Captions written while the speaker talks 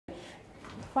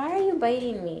Why are you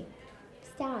biting me?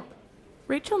 Stop.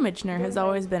 Rachel Michener has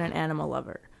always been an animal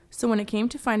lover, so when it came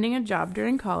to finding a job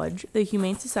during college, the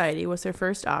Humane Society was her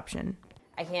first option.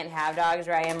 I can't have dogs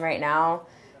where I am right now,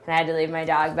 and I had to leave my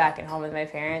dog back at home with my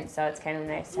parents, so it's kind of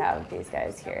nice to have these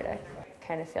guys here to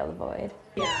kind of fill the void.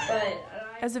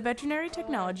 As a veterinary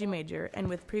technology major and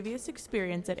with previous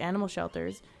experience at animal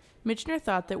shelters, Michener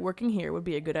thought that working here would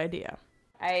be a good idea.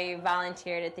 I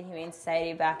volunteered at the Humane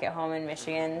Society back at home in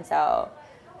Michigan, so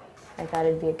I thought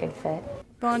it'd be a good fit.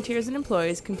 Volunteers and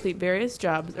employees complete various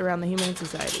jobs around the Humane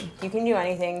Society. You can do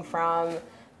anything from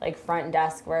like front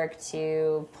desk work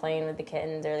to playing with the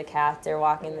kittens or the cats or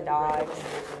walking the dogs.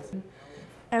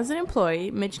 As an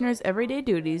employee, Michener's everyday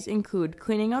duties include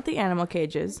cleaning out the animal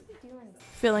cages,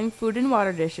 filling food and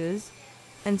water dishes,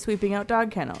 and sweeping out dog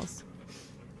kennels.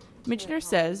 Michener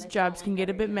says jobs can get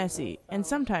a bit messy, and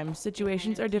sometimes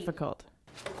situations are difficult.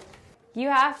 You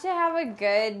have to have a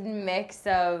good mix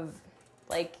of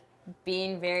like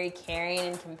being very caring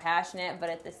and compassionate, but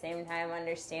at the same time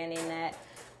understanding that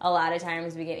a lot of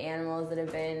times we get animals that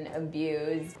have been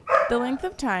abused. The length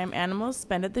of time animals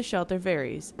spend at the shelter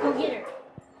varies, Go get her.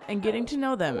 and getting to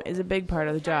know them is a big part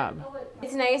of the job.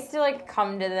 It's nice to like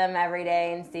come to them every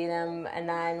day and see them, and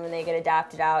then when they get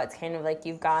adopted out, it's kind of like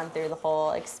you've gone through the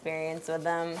whole experience with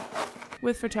them.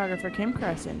 With photographer Kim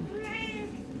Carson,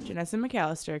 Janessa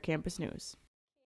McAllister, Campus News.